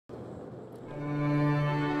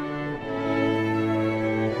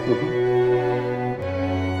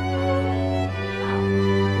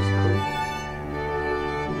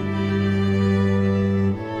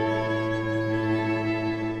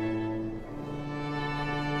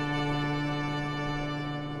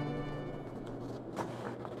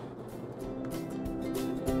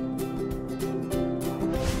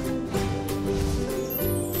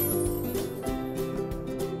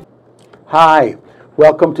Hi,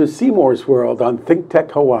 welcome to Seymour's World on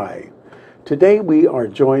ThinkTech Hawaii. Today we are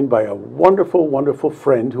joined by a wonderful, wonderful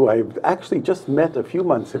friend who I've actually just met a few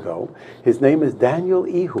months ago. His name is Daniel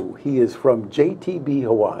Ihu. He is from Jtb,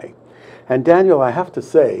 Hawaii. And Daniel, I have to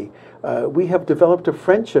say, we have developed a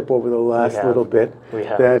friendship over the last little bit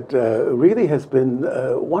that really has been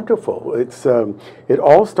wonderful. It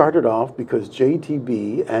all started off because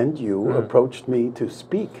JTB and you approached me to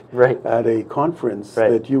speak at a conference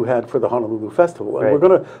that you had for the Honolulu Festival. And we're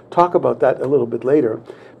going to talk about that a little bit later.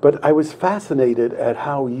 But I was fascinated at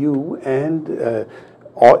how you and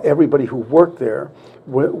everybody who worked there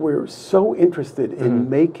were so interested in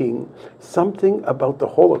making something about the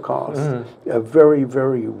Holocaust a very,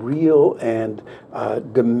 very real and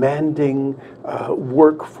demanding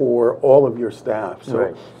work for all of your staff.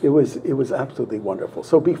 So it was absolutely wonderful.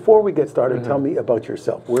 So before we get started, tell me about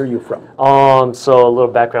yourself. Where are you from? So a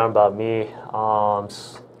little background about me.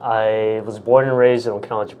 I was born and raised in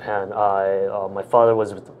Okinawa, Japan. My father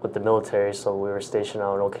was with the military, so we were stationed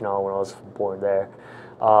out in Okinawa when I was born there.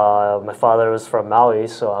 My father was from Maui,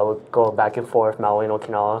 so I would go back and forth, Maui and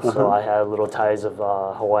Okinawa. So I had little ties of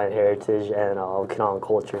Hawaiian heritage and Okinawan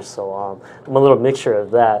culture. So I'm a little mixture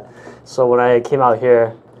of that. So when I came out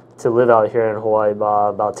here to live out here in Hawaii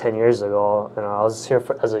about 10 years ago, and I was here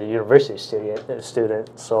as a university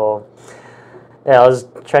student. So yeah, I was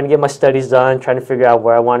trying to get my studies done, trying to figure out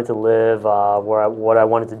where I wanted to live, what I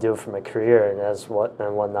wanted to do for my career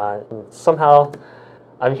and whatnot. And somehow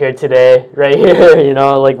I'm here today, right here, you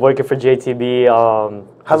know, like working for JTB.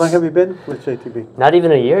 How long have you been with JTB? Not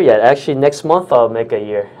even a year yet. Actually, next month I'll make a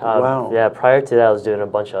year. Wow. Yeah, prior to that I was doing a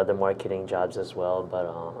bunch of other marketing jobs as well. But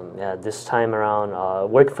yeah, this time around,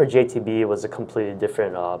 working for JTB was a completely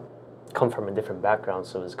different, come from a different background,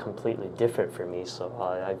 so it was completely different for me. So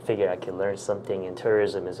I figured I could learn something, and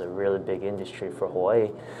tourism is a really big industry for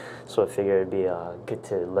Hawaii. So I figured it'd be good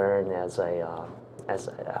to learn as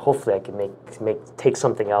hopefully I can take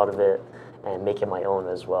something out of it and make it my own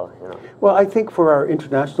as well. You know. Well, I think for our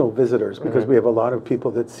international visitors, because we have a lot of people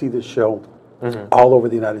that see this show all over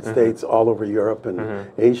the United States, all over Europe and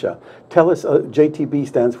Asia. Tell us, JTB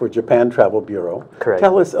stands for Japan Travel Bureau. Correct.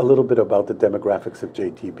 Tell us a little bit about the demographics of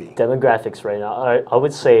JTB. Demographics right now, I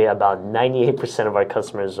would say about 98% of our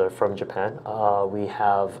customers are from Japan. We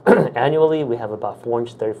have, annually, we have about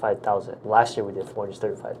 435,000. Last year we did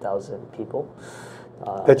 435,000 people.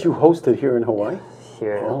 That you hosted here in Hawaii?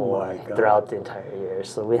 Here in Hawaii throughout the entire year.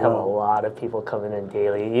 So we have a lot of people coming in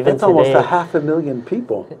daily. Even That's today, almost 500,000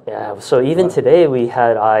 people. Yeah, so even today we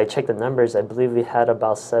had, I checked the numbers, I believe we had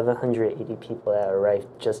about 780 people that arrived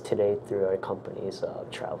just today through our company's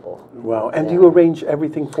travel. Wow, and do you arrange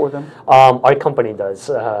everything for them? Our company does,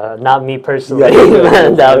 not me personally. Yeah,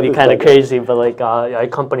 that would be kind of crazy, but like our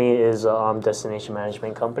company is a destination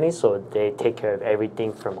management company, so they take care of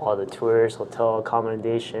everything from all the tours, hotel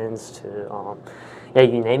accommodations to yeah,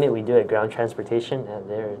 you name it, we do it. Ground transportation, and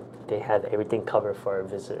they have everything covered for our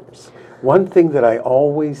visitors. One thing that I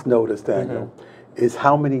always notice, Daniel, is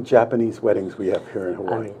how many Japanese weddings we have here in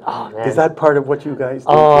Hawaii. I mean, oh man. Is that part of what you guys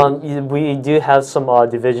do? We do have some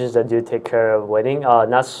divisions that do take care of wedding.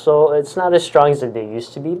 It's not as strong as they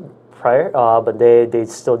used to be prior, but they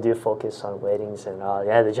still do focus on weddings. And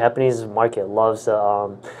yeah, the Japanese market loves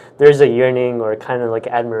there's a yearning or kind of like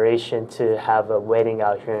admiration to have a wedding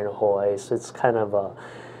out here in Hawaii. So it's kind of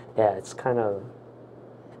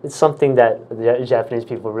it's something that the Japanese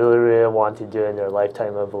people really, really want to do in their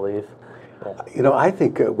lifetime, I believe. Yeah. You know, I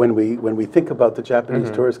think when we think about the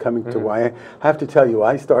Japanese tourists coming to Hawaii, I have to tell you,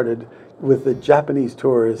 I started with the Japanese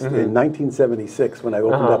tourists in 1976 when I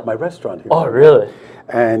opened up my restaurant here. Oh, really?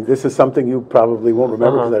 And this is something you probably won't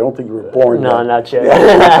remember because I don't think you were born No, yet. not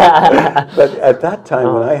yet. But at that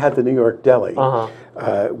time, when I had the New York Deli,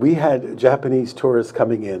 we had Japanese tourists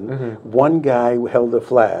coming in. One guy held a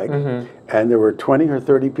flag, and there were 20 or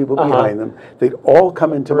 30 people behind them. They'd all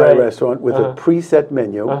come into my restaurant with a preset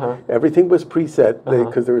menu. Everything was preset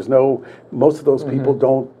because there was most of those people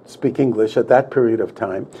don't speak English at that period of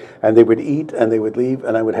time. And they would eat and they would leave,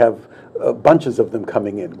 and I would have bunches of them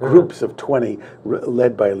coming in, groups of 20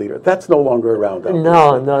 led by a leader. That's no longer around.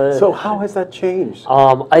 No. So how has that changed?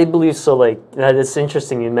 I believe so. Like, it's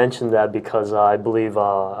interesting you mentioned that because I believe a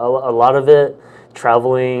lot of it,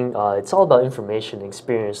 traveling, it's all about information,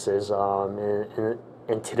 experiences.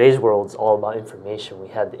 In today's world, it's all about information. We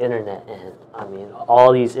have the internet, and I mean,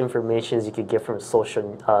 all these informations you could get from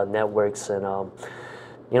social networks and.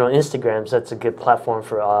 You know, Instagrams, that's a good platform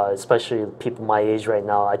for especially people my age right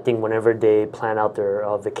now. I think whenever they plan out their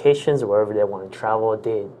vacations or wherever they want to travel,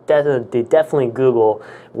 they definitely Google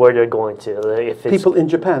where they're going to. If it's, people in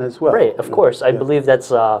Japan as well. Right, of course. I believe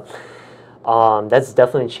that's That's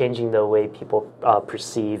definitely changing the way people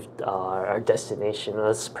perceive our destination.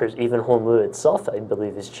 Even Honolulu itself, I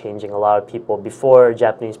believe, is changing. A lot of people, before,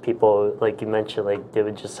 Japanese people, like you mentioned, like they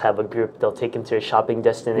would just have a group, they'll take them to a shopping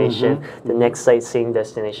destination, the next sightseeing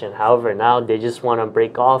destination. However, now they just want to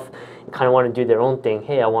break off, kind of want to do their own thing.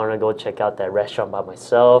 Hey, I want to go check out that restaurant by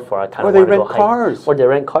myself, or I kind of want to go hike. Or they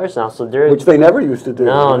rent cars now, so they're, which they never used to do.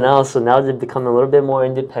 No. So now they've become a little bit more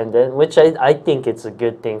independent, which I think it's a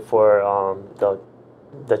good thing for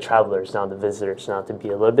the travelers now, the visitors now, to be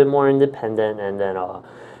a little bit more independent, and then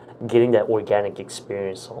getting that organic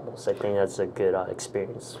experience almost. I think that's a good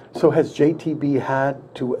experience. So has JTB had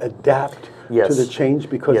to adapt to the change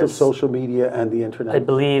because of social media and the internet? I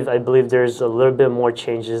believe there's a little bit more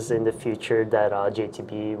changes in the future that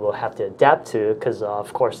JTB will have to adapt to, because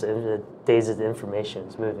of course in the days of the information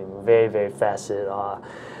is moving very, very fast.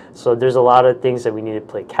 So there's a lot of things that we need to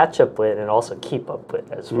play catch up with and also keep up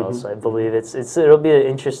with as well. So I believe it'll be an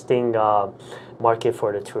interesting market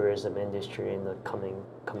for the tourism industry in the coming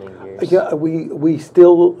years. Yeah, we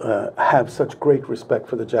still have such great respect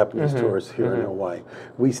for the Japanese tourists here in Hawaii.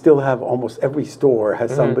 We still have almost every store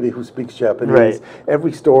has somebody who speaks Japanese.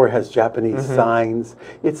 Every store has Japanese signs.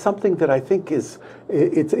 It's something that I think is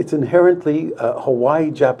it's inherently Hawaii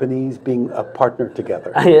Japanese being a partner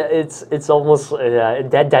together. Yeah, it's almost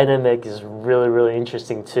that dynamic is really, really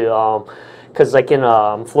interesting too. Because like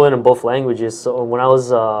I'm fluent in both languages. So when I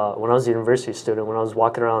was a university student, when I was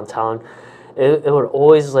walking around town, it would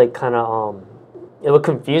always like kind of it would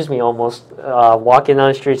confuse me almost. Walking down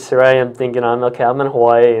the streets, here I am thinking I'm in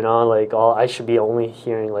Hawaii, you know, like I should be only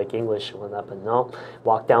hearing like English and whatnot, but no.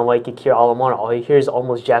 Walk down Waikiki, all you hear is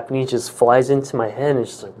almost Japanese just flies into my head, and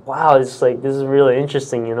it's just like, wow, it's like this is really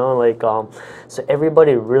interesting, you know, like so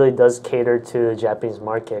everybody really does cater to the Japanese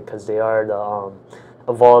market, because they are the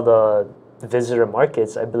of all the visitor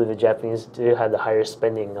markets, I believe the Japanese do have the higher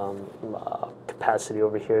spending capacity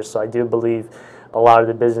over here. So I do believe a lot of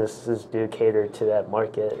the businesses do cater to that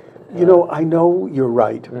market. You know, I know you're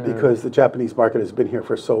right, because the Japanese market has been here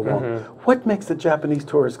for so long. What makes the Japanese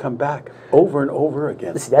tourists come back over and over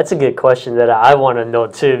again? See, that's a good question that I want to know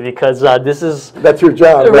too, because that's your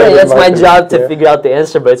job, right? That's my job to figure out the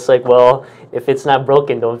answer. But it's like, well, if it's not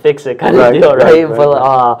broken, don't fix it, kind of deal, right?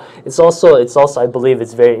 But it's also I believe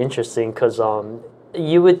it's very interesting, because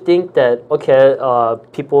you would think that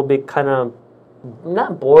people will be kind of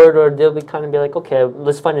not bored, or they'll be kind of be like, okay,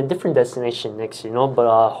 let's find a different destination next, you know. But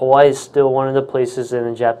Hawaii is still one of the places in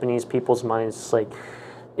the Japanese people's minds. It's like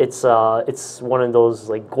it's one of those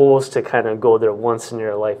like goals to kind of go there once in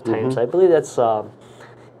your lifetime. So I believe that's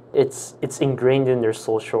it's ingrained in their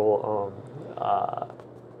social.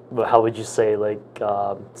 But how would you say, like,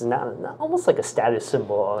 it's not almost like a status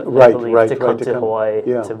symbol, I believe, to come to Hawaii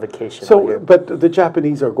to vacation. So, but the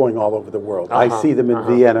Japanese are going all over the world. I see them in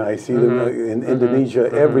Vienna, I see them in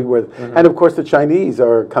Indonesia, everywhere. And of course, the Chinese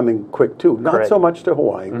are coming quick too. Not so much to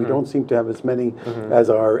Hawaii. We don't seem to have as many as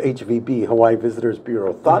our HVB, Hawaii Visitors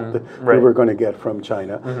Bureau, thought that we were going to get from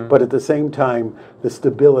China. But at the same time, the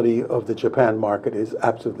stability of the Japan market is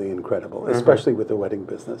absolutely incredible, especially with the wedding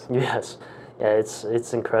business. Yes. Yeah,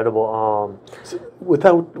 it's incredible. So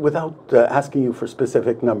without asking you for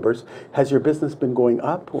specific numbers, has your business been going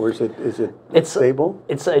up, or is it stable?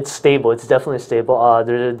 It's stable. It's definitely stable.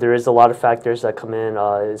 There is a lot of factors that come in,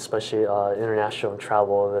 especially international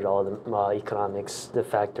travel and all the economics, the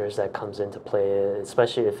factors that comes into play,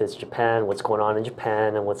 especially if it's Japan, what's going on in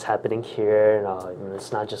Japan and what's happening here. And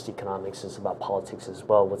it's not just economics; it's about politics as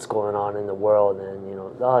well. What's going on in the world,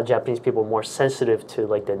 and Japanese people are more sensitive to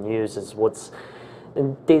like the news is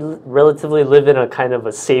and they relatively live in a kind of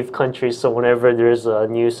a safe country, so whenever there's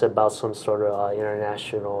news about some sort of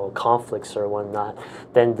international conflicts or whatnot,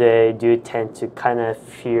 then they do tend to kind of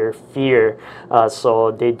fear,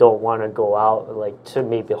 so they don't want to go out like to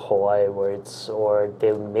maybe Hawaii or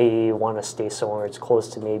they may want to stay somewhere it's close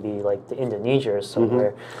to maybe like the Indonesia or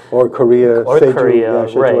somewhere. Or Korea.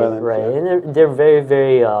 Right. And they're very,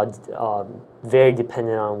 very, very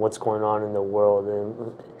dependent on what's going on in the world.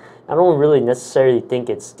 And I don't really necessarily think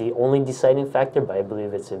it's the only deciding factor, but I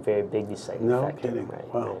believe it's a very big deciding factor. No kidding.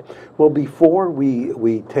 Right, wow. Right. Well, before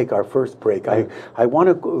we take our first break, I want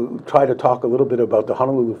to try to talk a little bit about the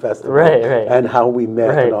Honolulu Festival and how we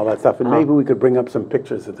met and all that stuff. And maybe we could bring up some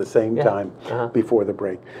pictures at the same time before the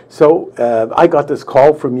break. So I got this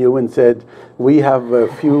call from you and said, we have a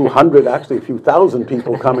few hundred, actually a few thousand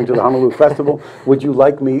people coming to the Honolulu Festival. Would you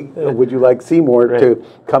like Seymour to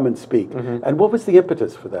come and speak? And what was the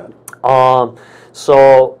impetus for that?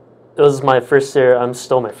 So it was my first year. I'm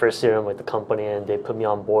still my first year in like the company, and they put me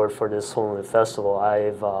on board for this whole new festival.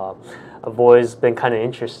 I've always been kind of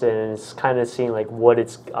interested in kind of seeing like what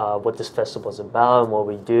this festival is about and what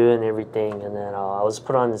we do and everything. And then I was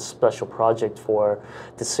put on this special project for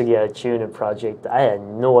the Sugihara Chunin project. I had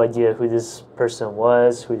no idea who this person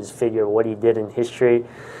was, who this figure, what he did in history.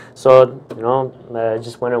 So I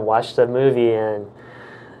just went and watched that movie, and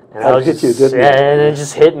I was just, and it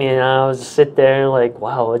just hit me, and I was just sit there and like,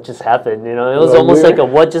 wow, what just happened? It was almost like a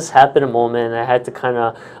what just happened moment. And I had to kind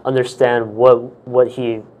of understand what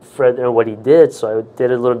he did, so I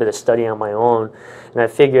did a little bit of study on my own, and I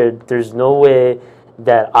figured there's no way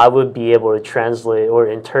that I would be able to translate or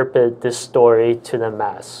interpret this story to the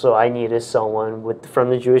mass. So I needed someone from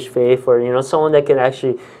the Jewish faith, or someone that could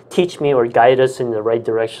actually teach me or guide us in the right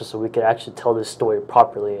direction, so we could actually tell this story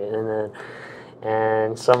properly.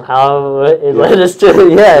 And somehow it led us to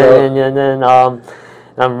and then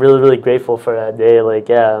I'm really grateful for that day.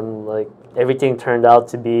 Everything turned out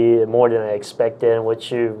to be more than I expected, and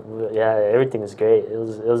everything was great. It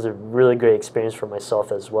was a really great experience for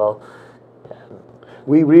myself as well.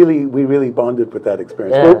 We really bonded with that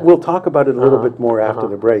experience. Yeah. We'll talk about it a little bit more after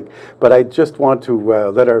the break, but I just want to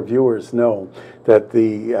let our viewers know that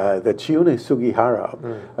that Chiune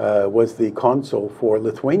Sugihara was the consul for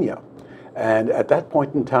Lithuania. And at that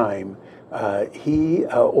point in time, he,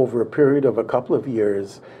 over a period of a couple of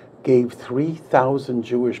years, gave 3,000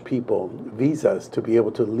 Jewish people visas to be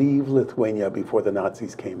able to leave Lithuania before the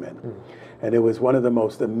Nazis came in. And it was one of the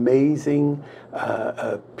most amazing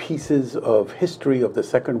pieces of history of the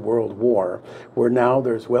Second World War, where now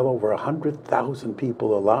there's well over 100,000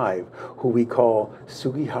 people alive who we call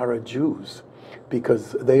Sugihara Jews,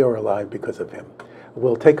 because they are alive because of him.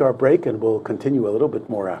 We'll take our break, and we'll continue a little bit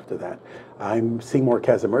more after that. I'm Seymour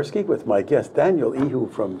Kazimirski with my guest Daniel Ihu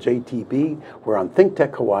from JTB. We're on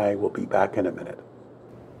ThinkTech Hawaii. We'll be back in a minute.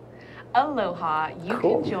 Aloha. You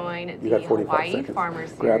can join the Hawaii seconds.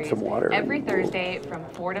 Farmers Series Grab some water every Thursday from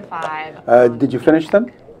 4 to 5. Did you finish them?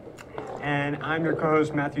 And I'm your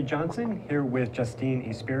co-host, Matthew Johnson, here with Justine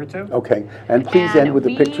Espiritu. Okay, and please end with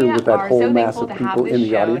a picture with that whole mass of people in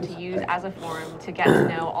the audience. To use as a forum to get to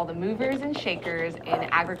know all the movers and shakers in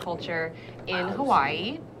agriculture in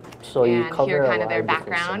Hawaii. So you and hear kind of their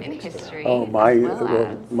background and history. Oh,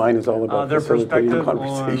 mine is all about their facilitating perspective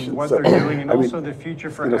conversations. on what they're doing, and also the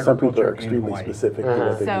future for agriculture. Some people are extremely specific.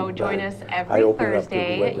 So join us every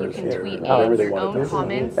Thursday. You can tweet in your own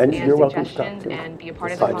comments and and suggestions and be a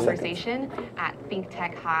part of the conversation at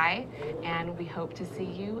ThinkTech High. And we hope to see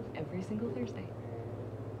you every single Thursday.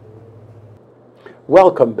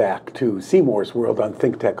 Welcome back to Seymour's World on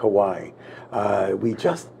ThinkTech Hawaii. We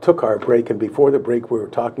just took our break, and before the break we were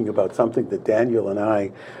talking about something that Daniel and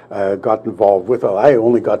I got involved with. Well, I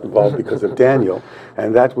only got involved because of Daniel,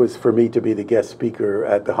 and that was for me to be the guest speaker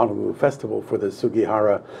at the Honolulu Festival for the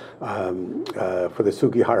Sugihara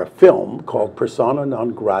film called Persona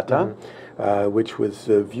Non Grata. Which was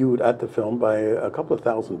viewed at the film by a couple of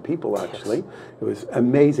thousand people, actually. Yes. It was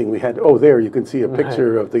amazing. We had, there you can see a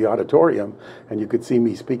picture of the auditorium, and you could see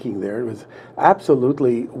me speaking there. It was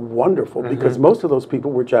absolutely wonderful, because most of those people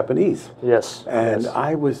were Japanese. Yes. And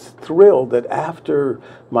I was thrilled that after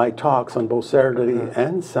my talks on both Saturday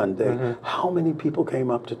and Sunday, how many people came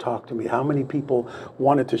up to talk to me, how many people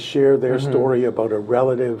wanted to share their story about a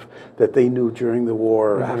relative that they knew during the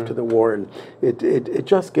war or after the war. And it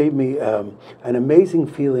just gave me an amazing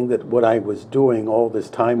feeling that what I was doing all this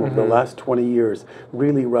time over the last 20 years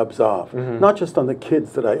really rubs off. Not just on the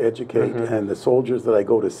kids that I educate and the soldiers that I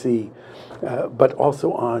go to see, but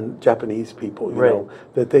also on Japanese people, you know,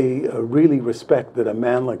 that they really respect that a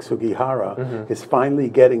man like Sugihara is finally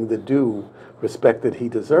getting the due respect that he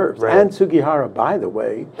deserves. And Sugihara, by the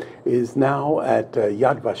way, is now at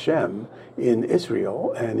Yad Vashem in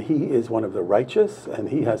Israel, and he is one of the righteous, and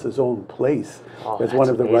he has his own place as one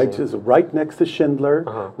of the righteous, right next to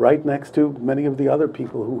Schindler, right next to many of the other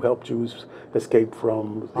people who helped Jews escape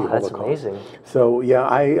from the Holocaust. That's amazing. So yeah,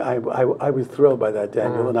 I was thrilled by that,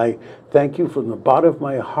 Daniel, and I thank you from the bottom of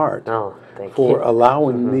my heart for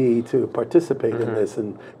allowing me to participate in this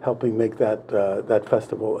and helping make that that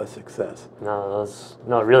festival a success.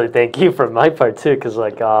 Really, thank you for my part too, because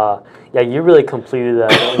yeah, you really completed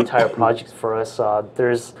that entire project for us.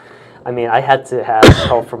 I had to have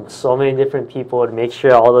help from so many different people to make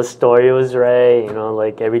sure all the story was right,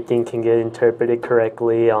 everything can get interpreted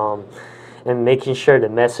correctly, and making sure the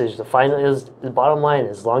message, the bottom line,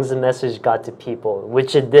 as long as the message got to people,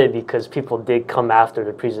 which it did, because people did come after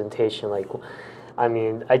the presentation, I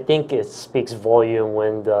mean, I think it speaks volume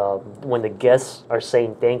when the guests are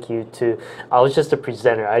saying thank you to. I was just a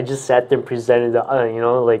presenter. I just sat there and presented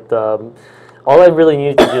all I really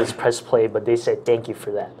needed to do is press play, but they said thank you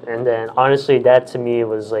for that. And then honestly, that to me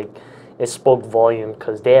was like, it spoke volume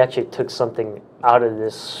because they actually took something out of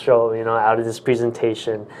this show, out of this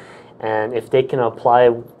presentation. And if they can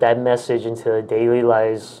apply that message into their daily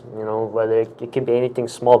lives, whether it could be anything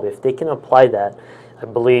small, but if they can apply that, I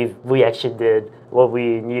believe we actually did what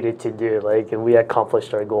we needed to do, and we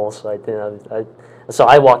accomplished our goals. So I think so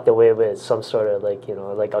I walked away with some sort of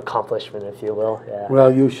accomplishment, if you will. Yeah.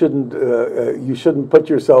 Well, you shouldn't put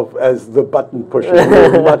yourself as the button pusher.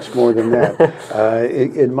 You're much more than that.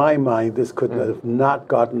 In my mind, this could have not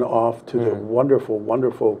gotten off to the wonderful,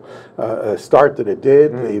 wonderful start that it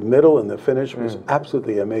did. The middle and the finish was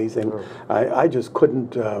absolutely amazing. I just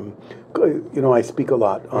couldn't. I speak a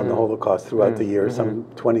lot on the Holocaust throughout the year, some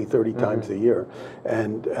 20, 30 times a year,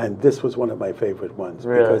 and this was one of my favorite ones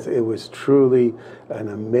because it was truly an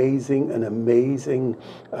amazing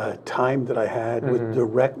time that I had with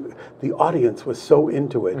the audience was so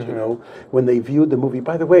into it, when they viewed the movie.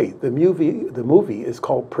 By the way, the movie is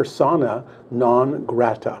called Persona Non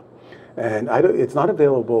Grata. And it's not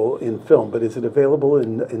available in film, but is it available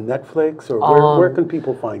in Netflix, or where can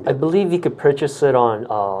people find it? I believe you could purchase it on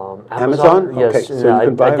Amazon? Yes, okay, so you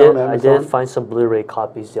can buy it on Amazon? I did find some Blu-ray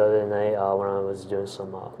copies the other night when I was doing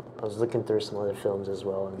I was looking through some other films as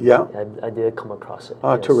well. And yeah? I did come across it.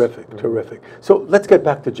 Oh, yes. terrific, terrific. So let's get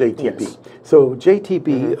back to JTB. Yes. So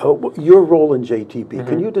JTB, your role in JTB,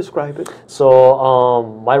 can you describe it? So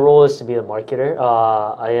my role is to be a marketer.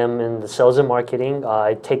 I am in the sales and marketing.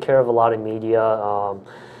 I take care of a lot of media.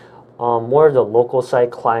 More of the local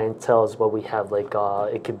side clientele is what we have.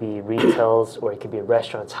 It could be retails or it could be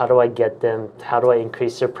restaurants. How do I get them? How do I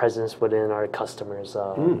increase their presence within our customers'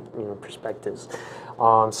 perspectives?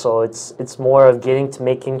 So it's more of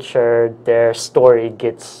making sure their story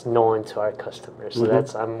gets known to our customers.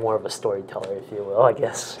 So I'm more of a storyteller, if you will, I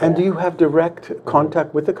guess. And do you have direct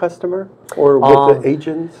contact with the customer or with the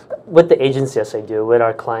agents? With the agents, yes, I do. With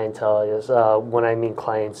our clientele, yes. When I mean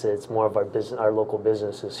clients, it's more of our local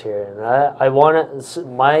businesses here. And I want to.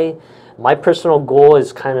 My personal goal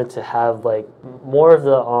is kind of to have more of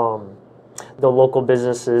the local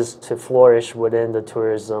businesses to flourish within the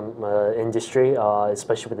tourism industry,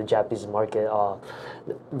 especially with the Japanese market.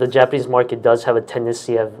 The Japanese market does have a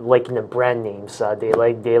tendency of liking the brand names. They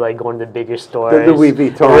like going to the bigger stores. The Louis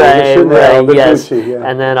Vuitton, the Chanel, the Gucci, yeah.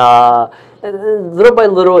 And then little by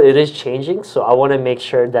little, it is changing. So I want to make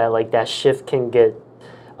sure that that shift can get.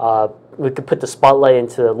 We could put the spotlight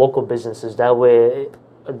into the local businesses. That way,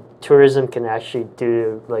 tourism can actually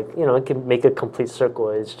do it can make a complete circle.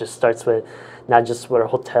 It just starts with not just with our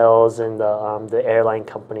hotels and the airline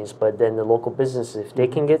companies, but then the local businesses. If they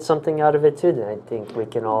can get something out of it too, then I think we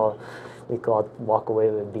can all walk away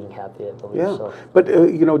with being happy, I believe. Yeah, so. But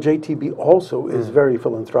JTB also is very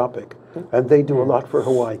philanthropic, and they do a lot for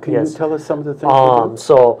Hawaii. Can you tell us some of the things they do?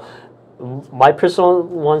 So my personal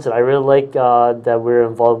ones that I really like that we're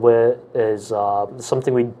involved with is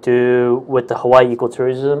something we do with the Hawaii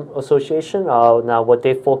Ecotourism Association. Now, what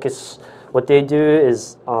they do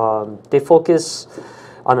is they focus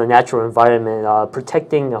on the natural environment,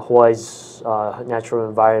 protecting Hawaii's natural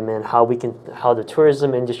environment, how the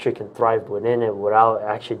tourism industry can thrive within it without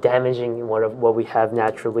actually damaging what we have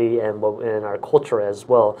naturally and in our culture as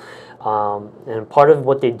well. And part of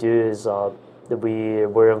what they do is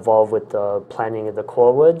we're involved with the planting of the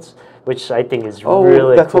coral woods, which I think is really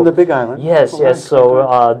cool. Oh, that's on the Big Island? Yes, yes.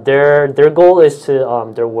 So their goal is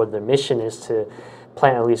to, their mission is to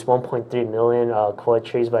plant at least 1.3 million koa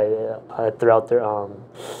trees throughout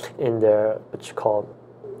their,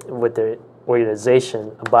 with their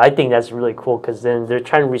organization. But I think that's really cool because then they're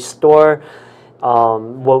trying to restore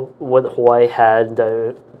what Hawaii had,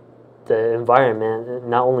 the environment.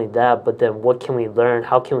 Not only that, but then what can we learn?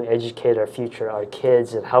 How can we educate our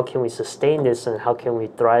kids, and how can we sustain this, and how can we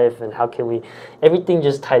thrive, and how can we? Everything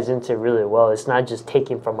just ties into it really well. It's not just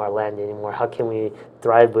taking from our land anymore. How can we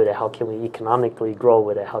thrive with it? How can we economically grow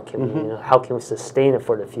with it? How can we, how can we sustain it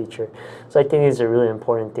for the future? So I think these are really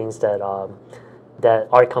important things that that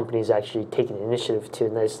our company is actually taking initiative to,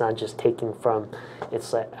 and it's not just taking from,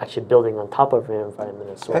 it's actually building on top of our environment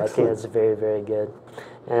as well. Excellent. I think that's very, very good.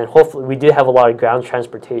 And hopefully, we do have a lot of ground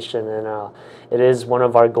transportation, and it is one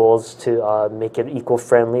of our goals to make it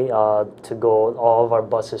eco-friendly, all of our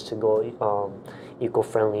buses to go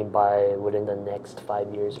eco-friendly by within the next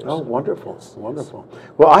 5 years or so. Oh, wonderful, Yes, wonderful.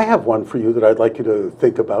 Well, I have one for you that I'd like you to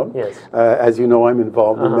think about. Yes. As you know, I'm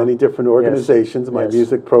involved in many different organizations, my Yes.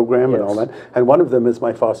 music program and Yes. all that. And one of them is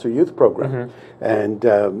my foster youth program. And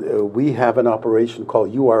we have an operation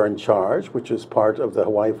called You Are in Charge, which is part of the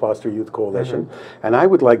Hawaii Foster Youth Coalition. And I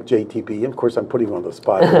would like JTB, of course I'm putting you on the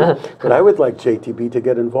spot here, but I would like JTB to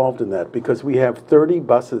get involved in that because we have 30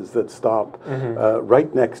 buses that stop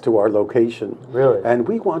right next to our location. Really? And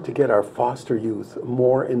we want to get our foster youth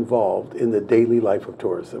more involved in the daily life of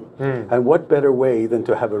tourism. And what better way than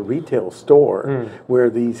to have a retail store where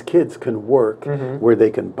these kids can work, where they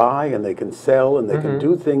can buy and they can sell and they can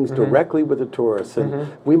do things directly with the tourists. And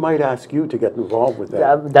we might ask you to get involved with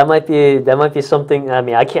that. That might be something. I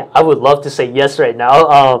mean, I would love to say yes right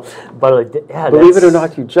now, but yeah, Believe it or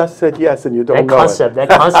not, you just said yes and you don't know it. That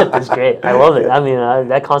concept is great. I love it. I mean,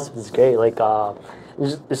 that concept is great. Like,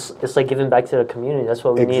 it's like giving back to the community. That's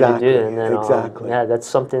what we need to do. And then, yeah, that's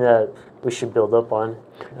something that we should build up on.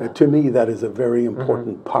 To me, that is a very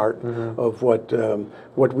important part of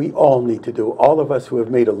what we all need to do. All of us who have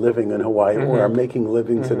made a living in Hawaii or are making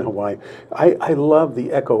livings in Hawaii. I love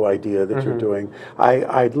the eco idea that you're doing.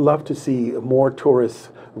 I'd love to see more tourists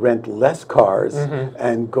rent less cars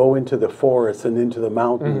and go into the forests and into the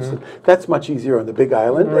mountains. That's much easier on the Big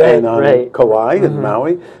Island and on Kauai and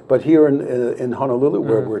Maui. But here in Honolulu,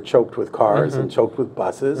 where we're choked with cars and choked with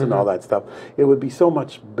buses and all that stuff, it would be so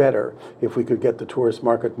much better if we could get the tourist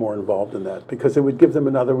market more involved in that, because it would give them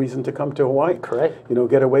another reason to come to Hawaii. Correct. You know,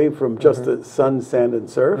 get away from just the sun, sand, and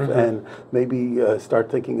surf, and maybe start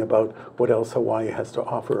thinking about what else Hawaii has to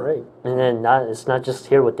offer. Right. And then it's not just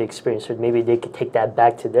here with the experience, but maybe they could take that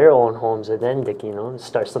back to their own homes and then they can,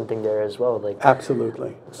 start something there as well. Like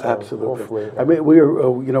absolutely, so absolutely. Hopefully, I mean,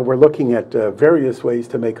 we're looking at various ways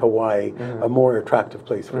to make Hawaii a more attractive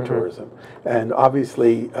place for tourism. And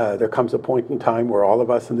obviously, there comes a point in time where all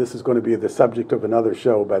of us, and this is going to be the subject of another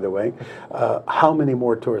show, by the way, how many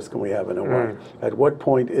more tourists can we have in Hawaii? At what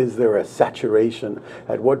point is there a saturation?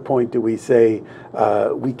 At what point do we say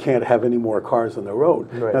we can't have any more cars on the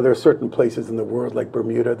road? Right. Now, there are certain places in the world, like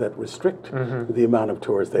Bermuda, that restrict the amount of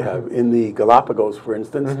tourists they have. In the Galapagos, for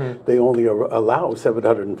instance, they only allow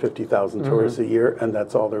 750,000 tourists a year, and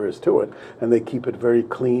that's all there is to it. And they keep it very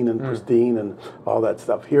clean and pristine and all that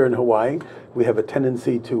stuff. Here in Hawaii, we have a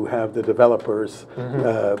tendency to have the developers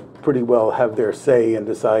pretty well have their say and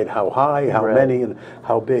decide how high, how many, and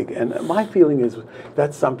how big. And my feeling is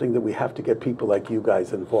that's something that we have to get people like you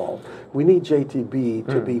guys involved. We need JTB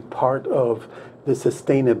to be part of the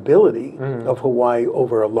sustainability of Hawaii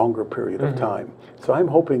over a longer period of time. So I'm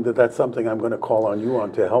hoping that that's something I'm going to call on you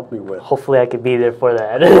on to help me with. hopefully I could be there for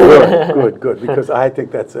that. Good, because I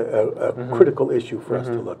think that's a critical issue for us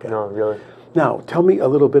to look at. No, really. Now, tell me a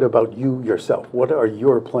little bit about you yourself. What are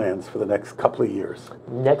your plans for the next couple of years?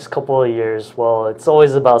 Next couple of years, well, it's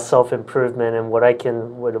always about self-improvement, and what I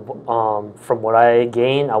can, from what I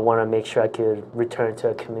gain, I want to make sure I could return to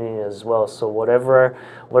a community as well. So whatever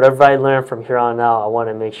I learn from here on out, I want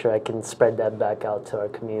to make sure I can spread that back out to our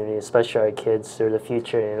community, especially our kids through the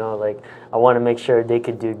future. Like I want to make sure they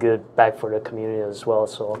could do good back for the community as well.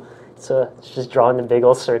 So it's just drawing the big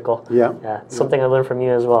old circle. Yeah. Something I learned from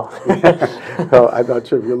you as well. Well, I'm not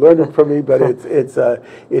sure if you learned it from me, but it's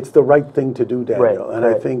the right thing to do, Daniel. And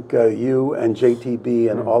I think you and JTB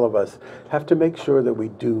and all of us have to make sure that we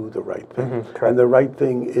do the right thing. And the right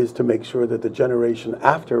thing is to make sure that the generation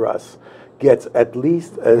after us gets at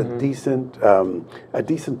least a decent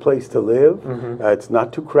place to live. It's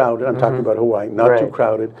not too crowded. I'm talking about Hawaii, not too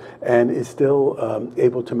crowded, and is still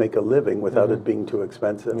able to make a living without it being too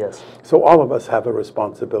expensive. Yes. So all of us have a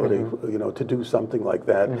responsibility, to do something like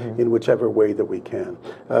that in whichever way that we can.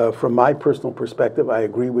 From my personal perspective, I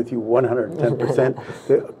agree with you 110%.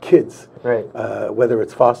 The kids, whether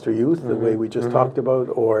it's foster youth, the way we just talked about,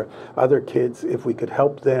 or other kids, if we could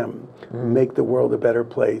help them make the world a better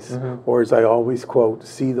place, or as I always quote,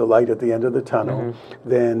 see the light at the end of the tunnel,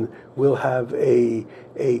 then we'll have a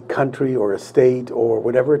country or a state or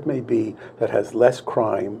whatever it may be that has less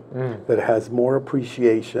crime, that has more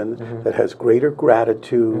appreciation, that has greater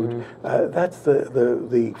gratitude. That's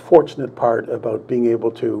the fortunate part about being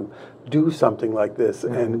able to do something like this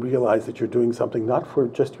and realize that you're doing something not for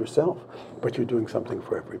just yourself, but you're doing something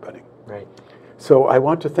for everybody. Right. So I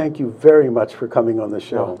want to thank you very much for coming on the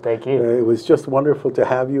show. No, thank you. It was just wonderful to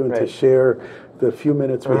have you and to share the few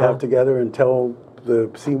minutes we have together and tell the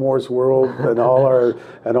Seymour's world and all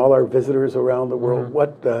our visitors around the world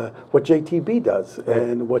what JTB does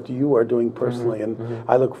and what you are doing personally. And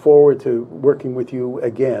I look forward to working with you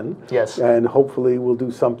again. Yes. And hopefully we'll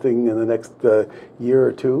do something in the next year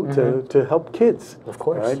or two to help kids. Of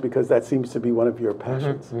course. Right? Because that seems to be one of your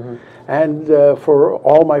passions. And for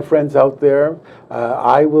all my friends out there,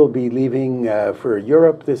 I will be leaving for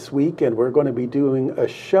Europe this week, and we're going to be doing a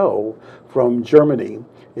show from Germany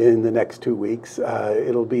in the next 2 weeks.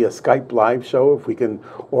 It'll be a Skype live show if we can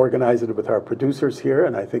organize it with our producers here,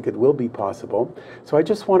 and I think it will be possible. So I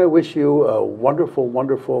just want to wish you a wonderful,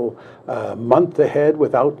 wonderful month ahead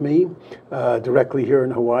without me directly here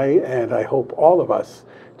in Hawaii, and I hope all of us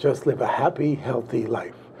just live a happy, healthy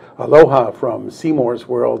life. Aloha from Seymour's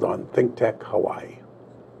World on ThinkTech Hawaii.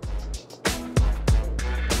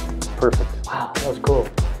 Perfect. Wow, that was cool.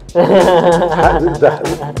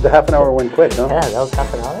 The half an hour went quick, huh? Yeah, that was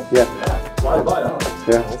half an hour? Yeah.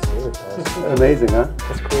 Yeah. That's really fast. Amazing, huh?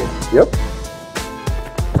 That's cool. Yep.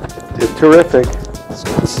 It's terrific. So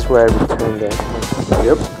this is where I returned it.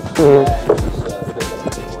 Yep.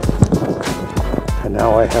 And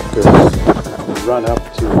now I have to run up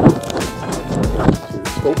to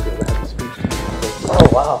Schofield. I have a speech. Oh,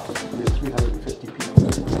 wow. There's 350 people.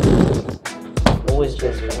 Always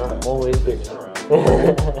busy, huh? Always busy.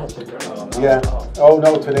 Yeah. Oh,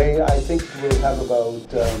 no, today I think we'll have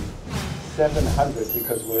about 700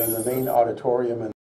 because we're in the main auditorium. And